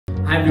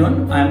Hi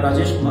everyone, I am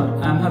Rajesh Kumar.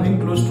 I am having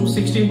close to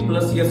 16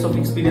 plus years of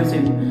experience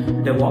in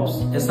DevOps,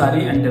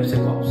 SRE and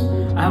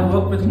DevSecOps. I have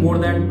worked with more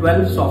than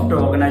 12 software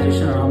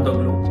organizations around the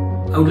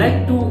globe. I would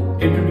like to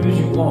introduce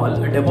you all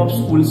a DevOps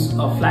School's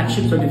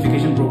flagship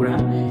certification program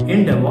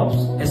in DevOps,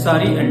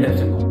 SRE and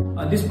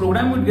DevSecOps. This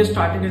program will get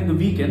started in the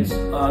weekends,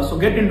 so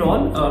get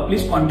enrolled.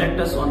 Please contact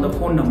us on the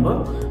phone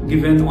number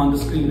given on the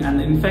screen, and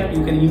in fact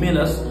you can email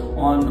us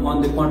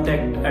on the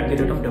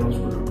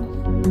contact@devopsschool.com.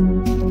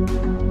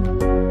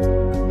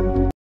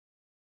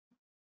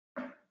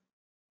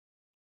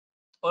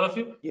 All of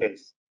you?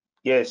 Yes.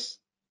 Yes.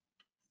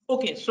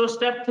 Okay, so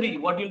step 3,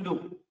 what you'll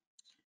do.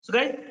 So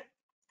guys,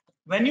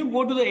 when you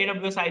go to the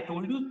AWS, I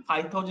told you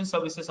 5,000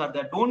 services are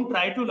there. Don't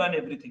try to learn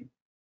everything.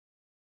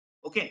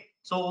 Okay,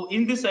 so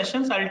in these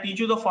sessions, I'll teach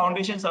you the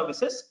foundation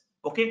services.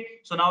 Okay,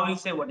 so now we'll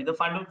say what is the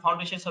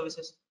foundation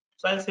services.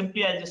 So I'll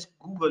just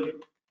Google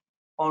it,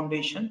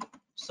 foundation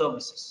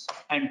services,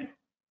 and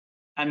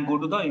go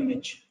to the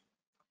image.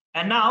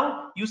 And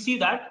now you see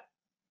that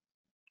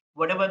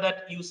whatever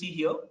that you see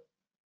here,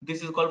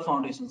 this is called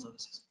foundation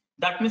services.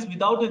 That means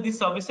without these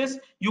services,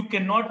 you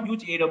cannot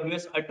use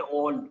AWS at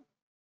all.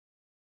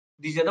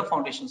 These are the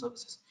foundation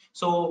services.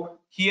 So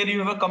here you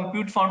have a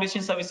compute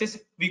foundation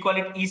services. We call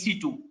it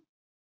EC2.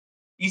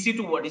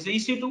 EC2, what is the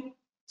EC2?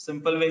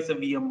 Simple way, it's a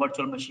VM,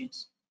 virtual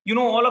machines. You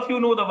know, all of you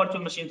know the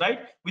virtual machines,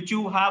 right? Which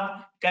you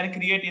can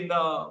create in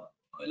the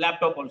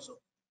laptop also,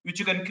 which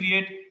you can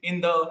create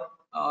in the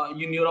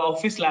in your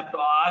office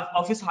laptop,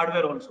 office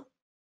hardware also,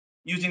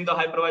 using the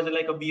hypervisor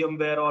like a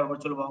VMware or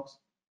VirtualBox.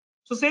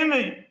 So same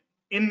way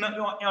on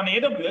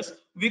AWS,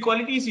 we call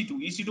it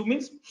EC2. EC2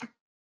 means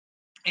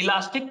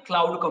elastic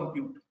cloud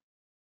compute.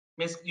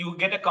 Means you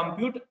get a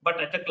compute but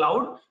at a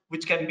cloud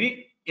which can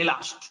be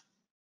elastic.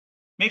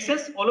 Make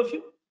sense, all of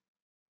you?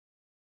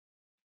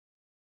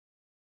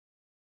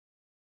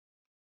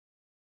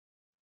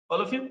 All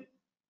of you?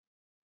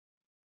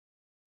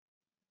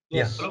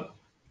 Yes. Hello?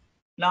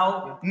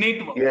 Now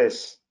network.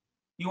 Yes.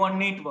 You want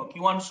network,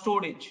 you want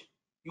storage,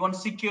 you want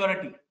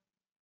security,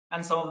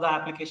 and some of the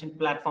application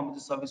platform as a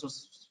service or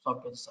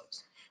software as a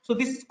service. So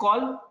this is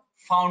called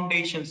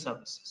foundation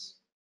services.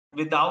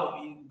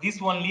 Without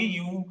this only,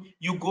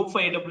 you go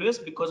for AWS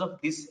because of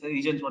these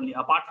regions only.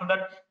 Apart from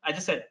that, I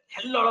just said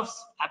a lot of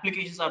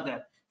applications are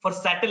there. For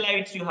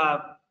satellites, you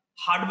have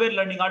hardware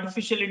learning,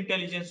 artificial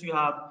intelligence, you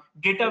have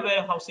data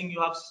warehousing,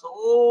 you have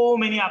so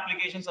many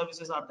application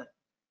services are there.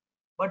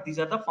 But these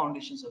are the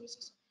foundation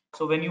services.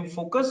 So when you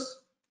focus,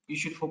 you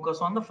should focus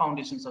on the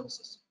foundation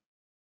services.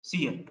 See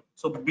here.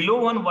 So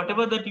below one,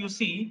 whatever that you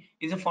see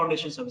is a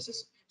foundation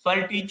services. So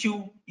I'll teach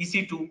you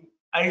EC2.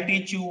 I'll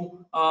teach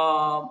you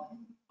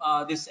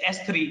this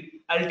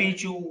S3. I'll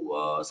teach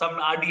you some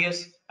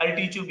RDS. I'll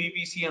teach you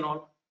VPC and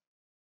all,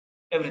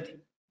 everything.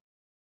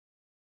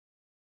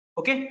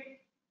 Okay.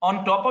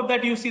 On top of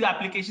that, you see the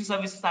application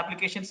services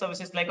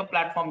like a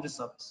platform this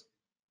service,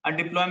 and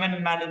deployment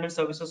and management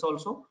services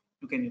also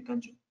you can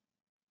consume.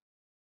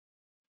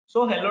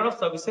 So a lot of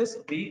services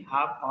we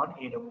have on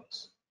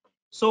AWS.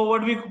 So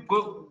what we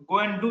go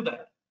and do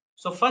that.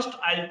 So first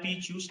I'll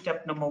teach you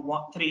step number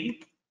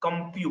 3,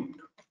 compute.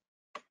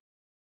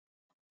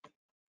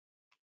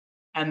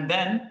 And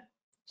then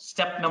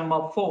step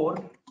number 4,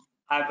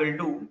 I will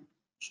do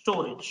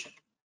storage,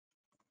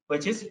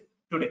 which is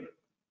today.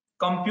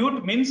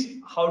 Compute means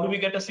how do we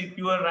get a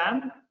CPU and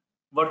RAM,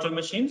 virtual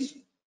machines.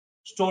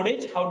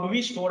 Storage, how do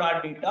we store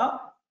our data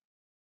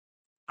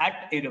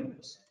at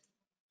AWS.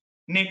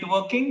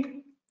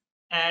 Networking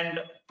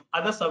and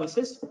other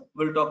services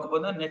we'll talk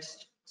about the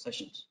next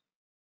sessions.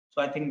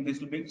 So I think this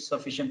will be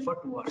sufficient for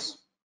 2 hours.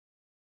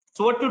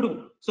 So what to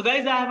do? So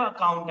guys, I have an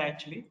account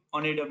actually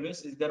on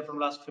AWS, is there from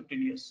last 15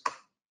 years.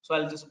 So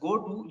I'll just go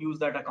to use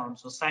that account.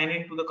 So sign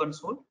into the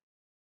console.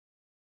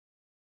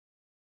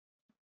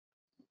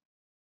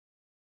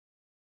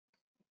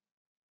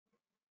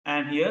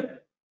 And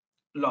here,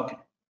 login.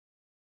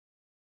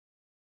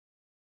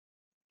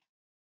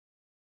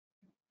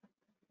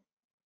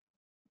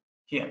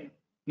 Here.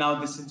 Now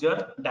this is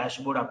your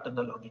dashboard after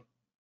the login.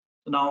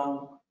 So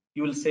now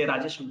you will say,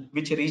 Rajesh,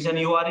 which region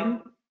you are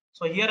in.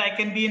 So here I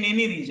can be in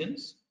any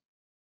regions.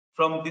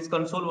 From this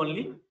console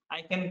only,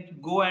 I can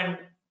go and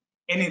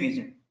any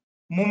region.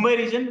 Mumbai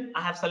region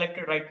I have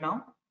selected right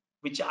now,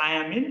 which I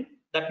am in.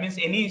 That means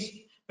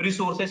any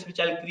resources which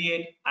I'll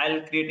create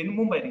in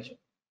Mumbai region.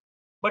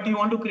 But you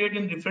want to create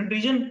in different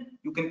region,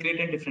 you can create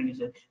in different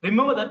region.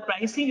 Remember that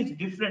pricing is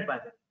different by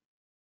the way.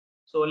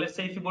 So let's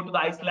say if you go to the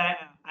Iceland,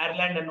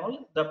 Ireland and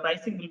all, the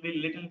pricing will be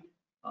little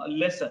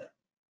lesser.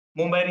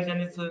 Mumbai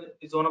region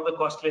is one of the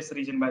costliest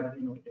region by the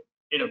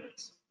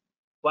AWS.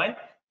 Why?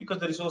 Because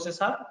the resources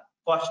are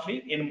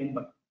costly in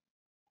Mumbai.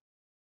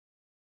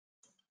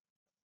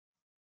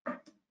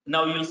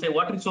 Now you will say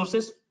what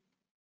resources?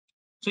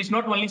 So it's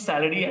not only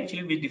salary,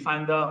 actually we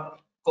define the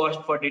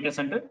cost for data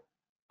center,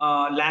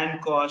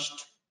 land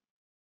cost,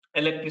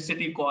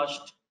 electricity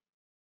cost,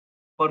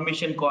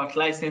 permission cost,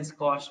 license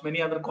cost, many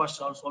other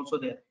costs are also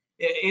there.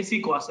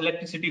 AC cost,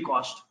 electricity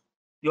cost.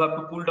 You have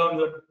to cool down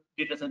your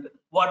data center.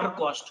 Water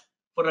cost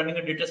For running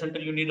a data center,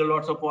 you need a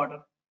lots of water.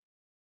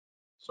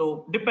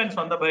 So depends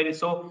on the various.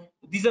 So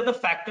these are the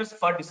factors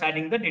for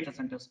deciding the data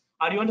centers.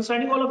 Are you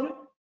understanding, all of you?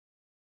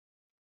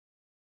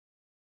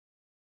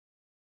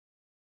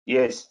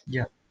 Yes.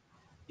 Yeah.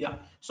 Yeah.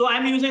 So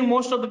I'm using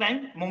most of the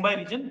time Mumbai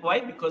region.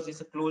 Why? Because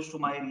it's close to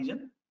my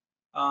region.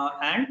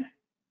 And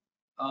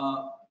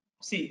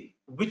see,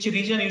 which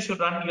region you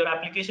should run your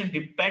application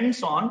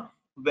depends on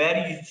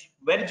where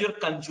is your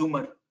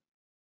consumer.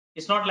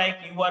 It's not like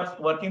you are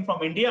working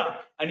from India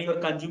and your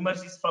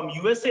consumers is from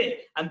USA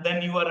and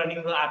then you are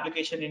running the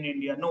application in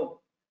India. No,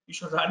 you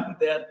should run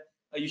there.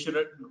 You should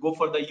go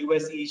for the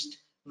US East,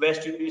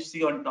 West, you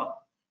see on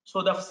top.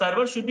 So the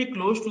server should be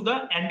close to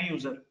the end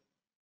user.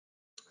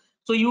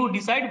 So you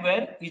decide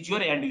where is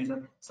your end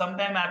user.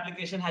 Sometime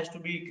application has to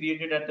be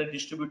created at a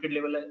distributed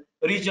level,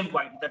 region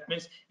wide. That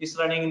means it's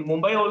running in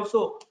Mumbai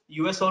also,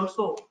 US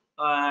also,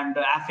 and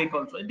Africa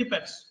also. It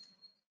depends.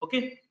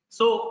 Okay.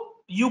 So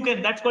you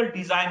can, that's called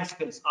design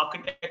skills,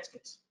 architect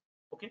skills.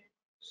 Okay.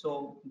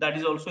 So that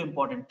is also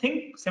important.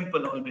 Think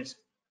simple always.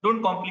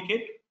 Don't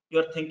complicate.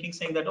 You're thinking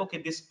saying that,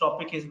 okay, this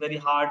topic is very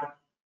hard.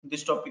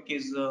 This topic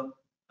is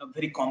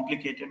very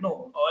complicated.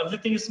 No,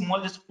 everything is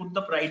small. Just put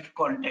the right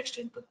context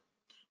into it.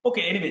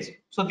 Okay, anyways,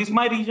 so this is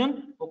my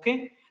region.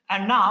 Okay,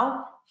 and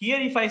now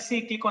here if I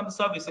see, click on the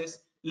services,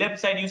 left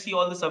side you see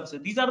all the services.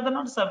 These are the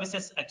not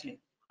services actually.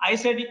 I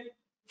said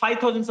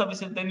 5,000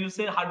 services, then you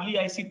say hardly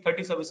I see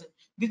 30 services.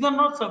 These are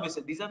not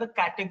services, these are the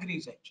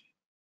categories actually.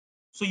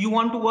 So you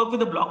want to work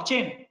with the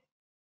blockchain,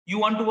 you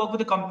want to work with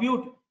the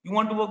compute, you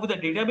want to work with the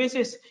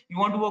databases, you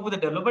want to work with the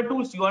developer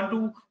tools, you want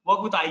to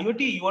work with IoT,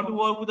 you want to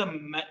work with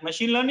the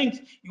machine learning,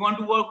 you want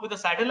to work with the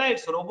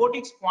satellites,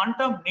 robotics,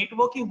 quantum,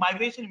 networking,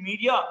 migration,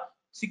 media,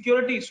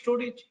 security,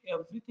 storage,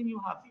 everything you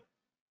have here.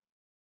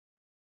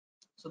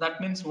 So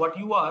that means what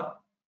you are,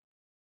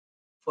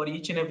 for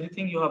each and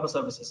everything you have a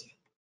services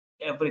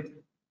here,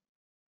 everything.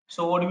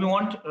 So what do we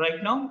want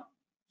right now?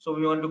 So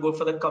we want to go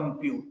for the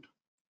compute.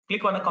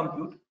 Click on the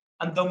compute,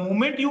 and the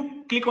moment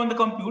you click on the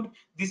compute,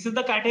 this is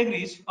the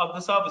categories of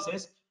the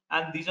services,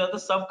 and these are the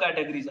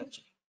subcategories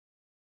actually.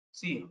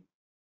 See here.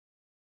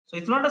 So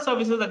it's not the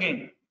services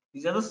again.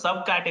 These are the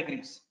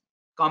subcategories.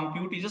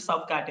 Compute is a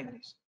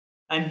subcategories,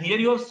 and here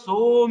you have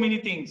so many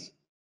things.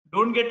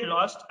 Don't get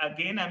lost.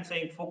 Again, I'm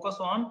saying focus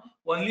on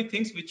only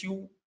things which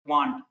you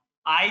want.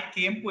 I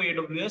came to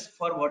AWS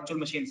for virtual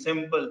machine.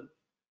 Simple.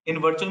 In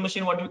virtual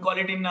machine, what we call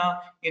it in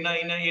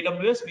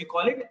AWS, we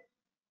call it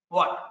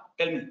what?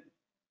 Tell me.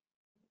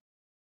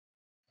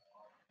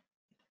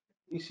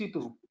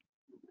 EC2.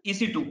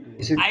 EC2.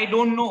 Is it I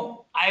don't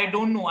know. I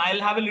don't know. I'll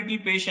have a little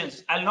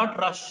patience. I'll not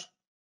rush.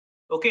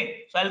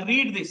 Okay. So I'll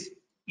read this.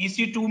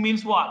 EC2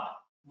 means what?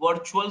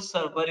 Virtual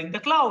server in the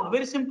cloud.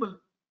 Very simple.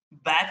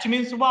 Batch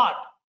means what?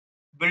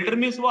 Builder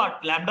means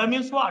what? Lambda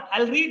means what?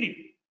 I'll read it.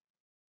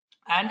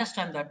 I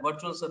understand that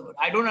virtual server.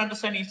 I don't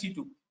understand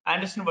EC2. I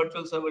understand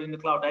virtual server in the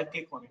cloud. I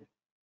click on it.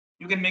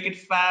 You can make it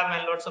fab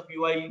and lots of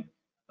UI,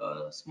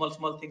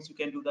 small things you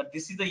can do that.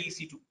 This is the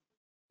EC2.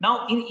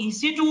 Now in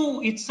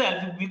EC2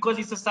 itself, because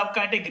it's a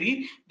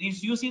subcategory,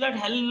 you see that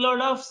hell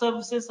lot of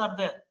services are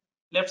there.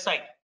 Left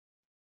side.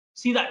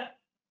 See that?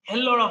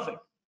 Hell lot of it.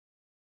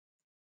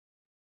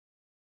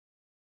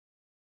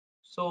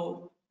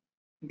 So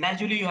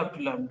gradually you have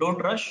to learn. Don't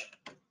rush.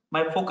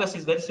 My focus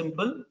is very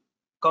simple.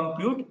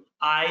 Compute.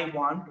 I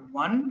want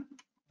one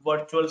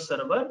virtual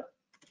server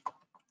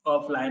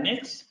of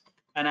Linux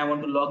and I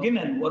want to log in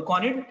and work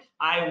on it.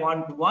 I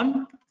want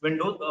one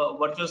Windows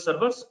virtual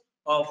servers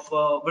of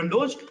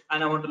Windows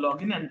and I want to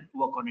log in and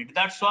work on it.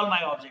 That's all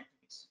my objective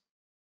is.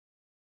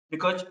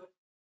 Because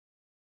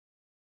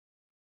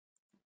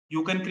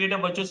you can create a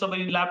virtual server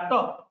in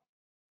laptop,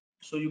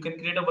 so you can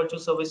create a virtual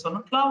service on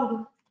a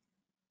cloud.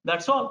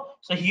 That's all.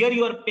 So here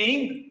you are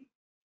paying,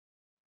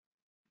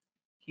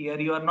 here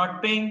you are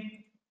not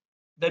paying.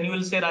 Then you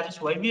will say,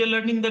 Rajesh, why we are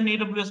learning the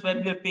AWS where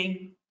we are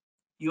paying?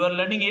 You are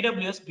learning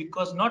AWS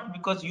because not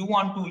because you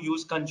want to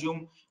use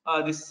consume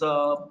this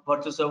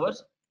virtual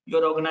servers.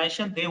 Your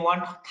organization, they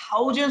want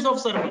thousands of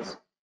servers,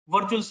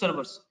 virtual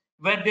servers,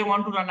 where they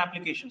want to run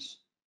applications.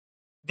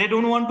 They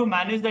don't want to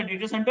manage the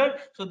data center,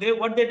 so they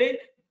what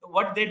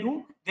they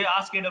do, they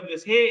ask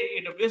AWS,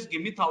 hey AWS,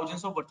 give me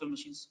thousands of virtual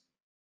machines.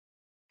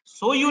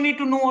 So you need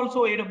to know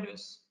also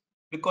AWS,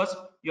 because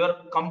your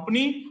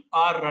company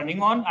are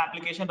running on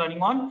application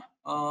running on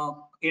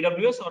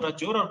AWS or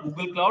Azure or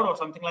Google Cloud or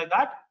something like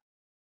that.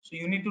 So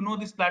you need to know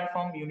this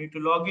platform, you need to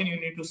log in, you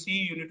need to see,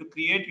 you need to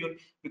create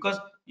because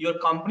your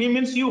company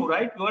means you,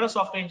 right? You are a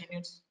software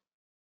engineers.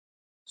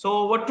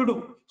 So what to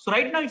do? So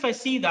right now, if I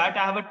see that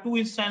I have a 2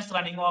 instance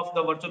running of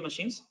the virtual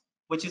machines,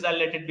 which is I'll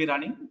let it be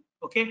running.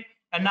 Okay.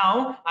 And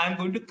now I'm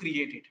going to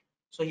create it.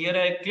 So here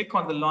I click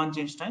on the launch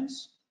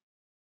instance.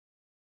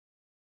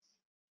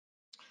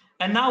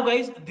 And now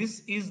guys,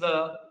 this is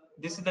the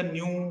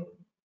new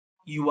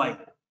UI.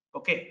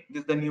 Okay.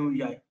 This is the new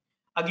UI.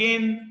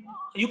 Again,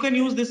 you can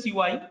use this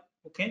UI.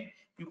 Okay.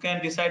 You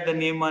can decide the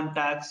name and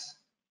tags.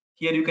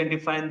 Here you can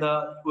define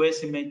the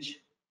OS image,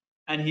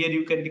 and here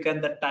you can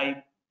define the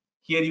type.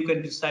 Here you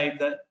can decide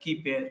the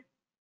key pair.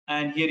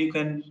 and here you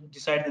can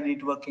decide the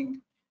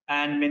networking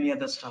and many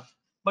other stuff.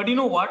 But you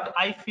know what?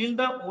 I feel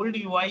the old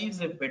UI is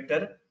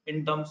better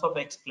in terms of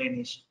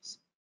explanations.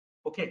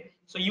 Okay,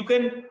 so you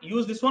can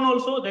use this one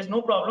also. There's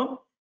no problem,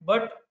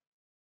 but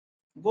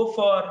go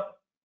for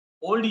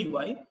old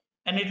UI,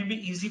 and it will be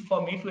easy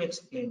for me to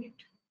explain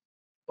it.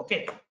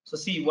 Okay, so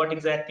see what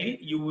exactly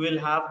you will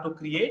have to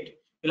create.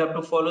 You'll have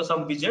to follow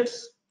some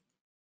widgets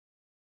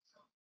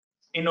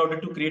in order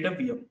to create a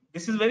VM.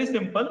 This is very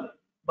simple,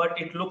 but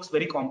it looks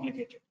very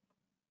complicated.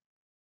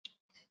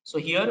 So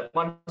here,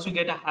 once you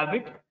get a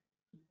habit,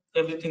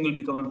 everything will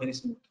become very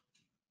smooth.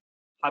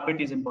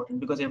 Habit is important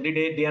because every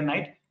day and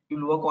night, you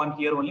will work on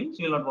here only,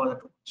 so you'll not bother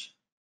too much.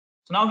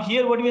 So now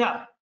here, what do we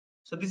have?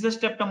 So this is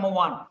step number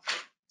 1,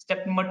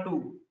 step number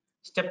 2,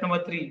 step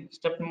number 3,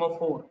 step number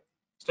 4,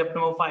 step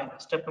number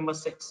 5, step number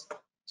 6,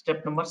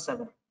 step number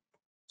 7.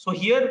 So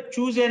here,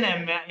 choose an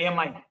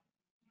AMI.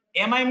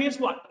 AMI means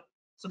what?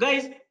 So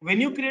guys,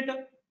 when you create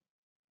a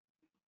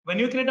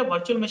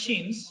virtual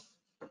machines,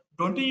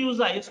 don't you use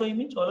the ISO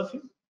image, all of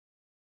you?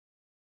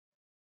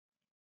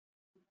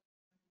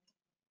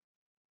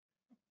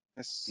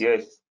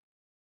 Yes.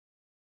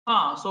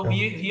 So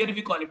here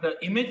we call it an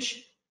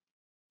image.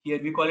 Here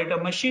we call it a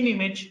machine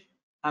image,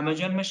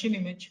 Amazon machine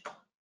image.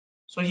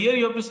 So here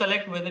you have to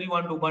select whether you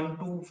want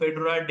Ubuntu,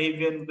 Fedora,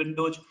 Debian,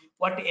 Windows,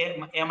 what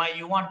MI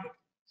you wanted.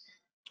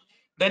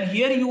 Then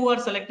here you are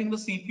selecting the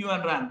CPU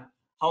and RAM,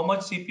 how much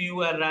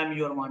CPU and RAM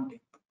you are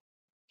wanting.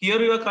 Here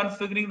you are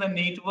configuring the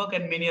network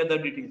and many other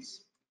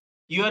details.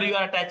 Here you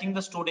are attaching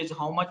the storage,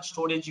 how much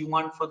storage you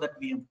want for that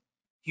VM.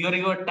 Here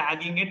you are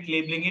tagging it,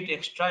 labeling it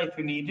extra if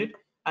you need it.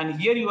 And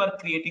here you are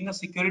creating a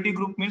security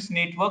group, means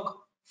network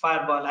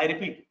firewall. I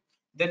repeat,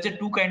 there's a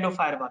 2 kind of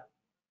firewall.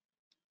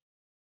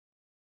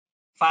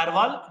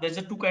 There's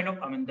a 2 kind of,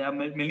 there are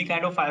many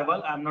kind of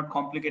firewall. I'm not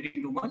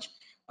complicating too much.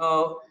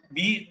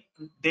 We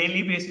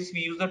daily basis,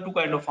 we use the 2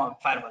 kind of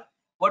firewall.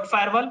 What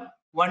firewall?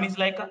 One is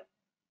like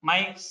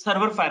my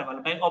server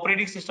firewall, my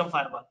operating system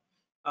firewall.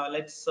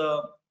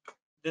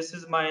 This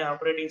is my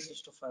operating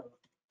system firewall.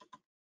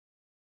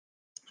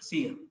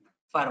 See here,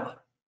 firewall.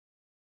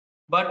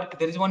 But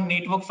there is one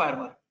network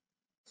firewall.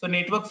 So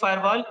network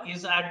firewall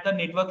is at the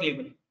network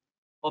level.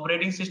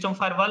 Operating system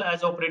firewall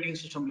as operating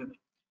system level.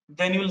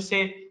 Then you will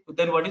say,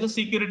 then what is a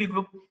security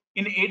group?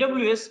 In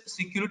AWS,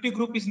 security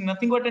group is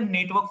nothing but a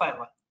network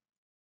firewall.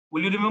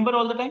 Will you remember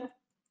all the time?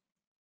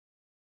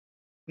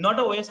 Not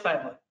a OS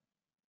firewall.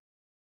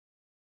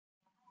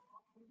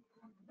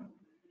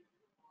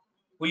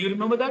 Will you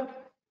remember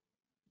that?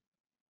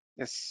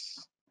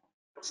 Yes.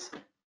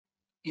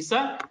 It's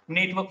a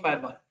network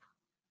firewall.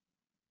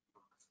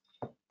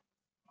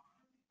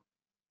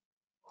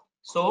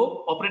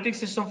 So operating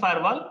system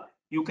firewall,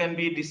 you can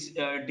be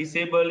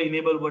disable,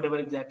 enable, whatever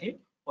exactly,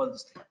 all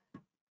this thing.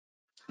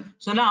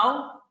 So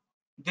now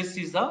this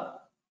is the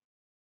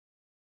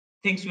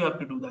things you have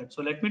to do that.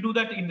 So let me do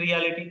that in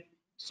reality.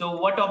 So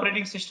what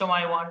operating system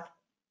I want?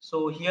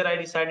 So here I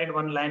decided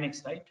one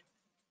Linux, right?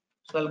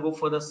 So I'll go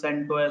for the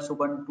CentOS,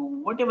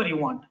 Ubuntu, whatever you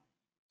want.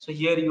 So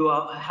here you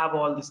have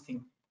all this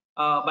thing.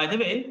 By the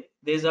way,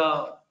 there's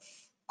a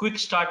quick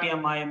start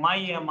AMI, my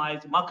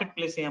AMIs,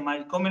 marketplace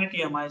AMIs,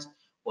 community AMIs,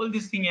 all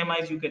these thing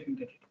AMIs you can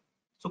get it.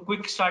 So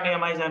quick start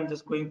AMIs, I'm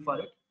just going for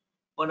it.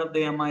 One of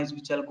the AMIs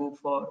which I'll go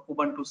for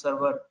Ubuntu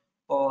server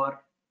or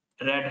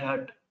Red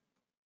Hat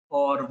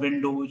or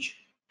Windows.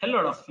 A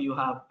lot of you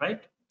have,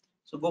 right?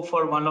 So go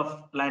for one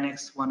of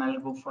Linux, one I'll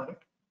go for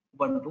it,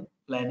 Ubuntu,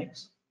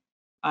 Linux.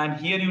 And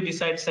here you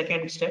decide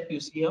second step, you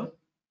see here,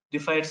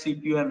 define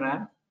CPU and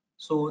RAM.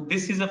 So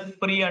this is a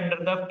free under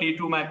the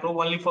T2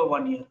 macro only for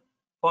 1 year.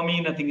 For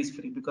me, nothing is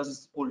free because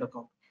it's old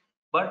account.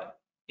 But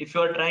if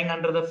you are trying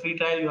under the free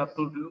trial, you have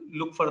to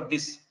look for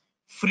this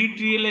free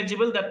trial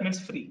eligible, that means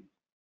free.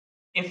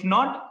 If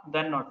not,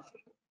 then not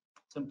free.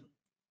 Simple.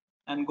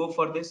 And go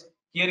for this.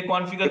 Here you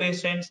configure the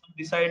instance,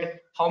 decide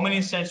how many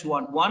instances you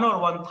want, 1 or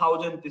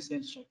 1000 this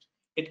instance.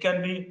 It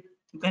can be,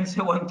 you can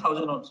say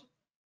 1000 also.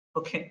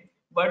 Okay,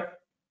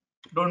 but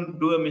don't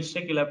do a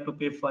mistake, you'll have to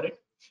pay for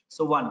it.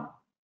 So 1,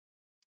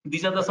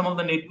 these are the some of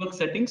the network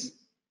settings.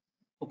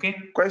 Okay,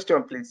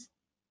 Question, please.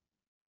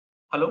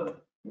 Hello.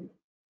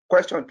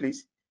 Question,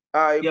 please.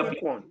 Yeah, quick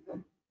please. one.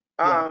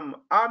 Yeah.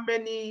 How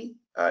many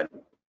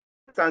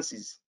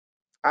instances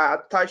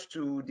are attached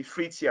to the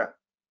free tier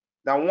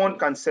that one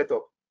can set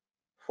up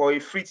for a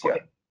free tier?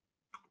 Okay.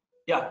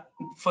 Yeah,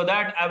 for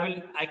that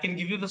I can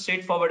give you the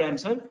straightforward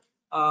answer,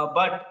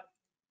 but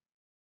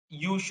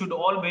you should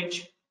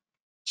always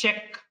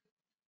check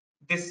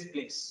this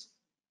place.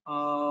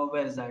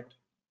 Where is that?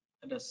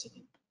 Just a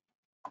second.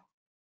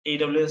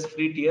 AWS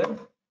free tier,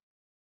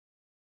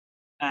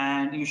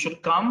 and you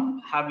should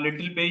come, have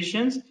little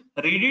patience,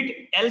 read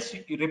it, else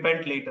you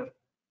repent later.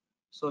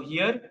 So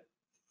here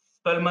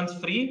 12 months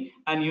free,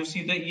 and you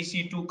see the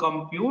EC2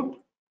 compute.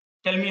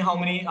 Tell me how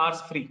many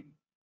hours free?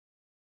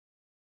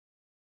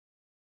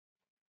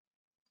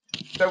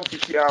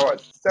 750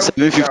 hours.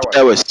 750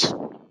 hours.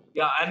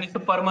 Yeah, and it's a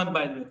per month,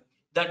 by the way.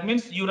 That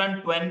means you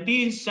run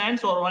 20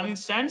 instance or 1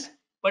 instance,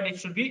 but it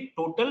should be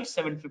total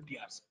 750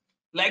 hours.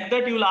 Like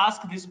that, you will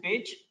ask this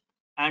page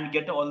and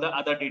get all the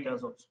other data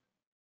also.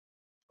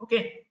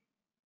 Okay.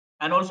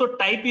 And also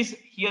type is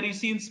here, you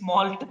see in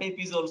small type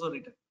is also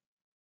written.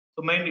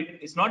 So mind it,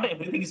 it's not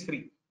everything is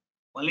free.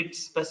 Only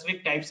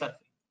specific types are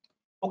free.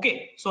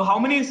 Okay. So how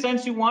many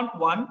instances you want?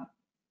 One.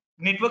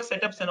 Network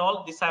setups and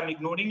all this, I'm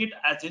ignoring it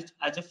as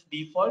if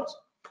defaults.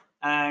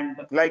 And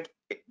like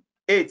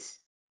 8.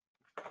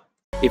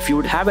 If you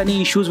would have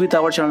any issues with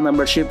our channel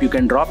membership, you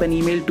can drop an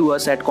email to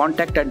us at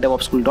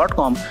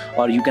contact@devopsschool.com,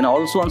 or you can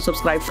also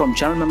unsubscribe from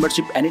channel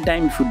membership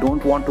anytime if you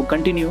don't want to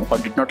continue or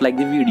did not like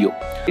the video.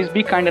 Please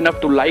be kind enough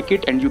to like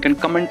it, and you can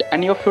comment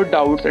any of your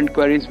doubts and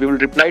queries. We will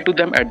reply to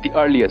them at the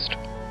earliest.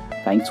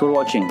 Thanks for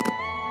watching.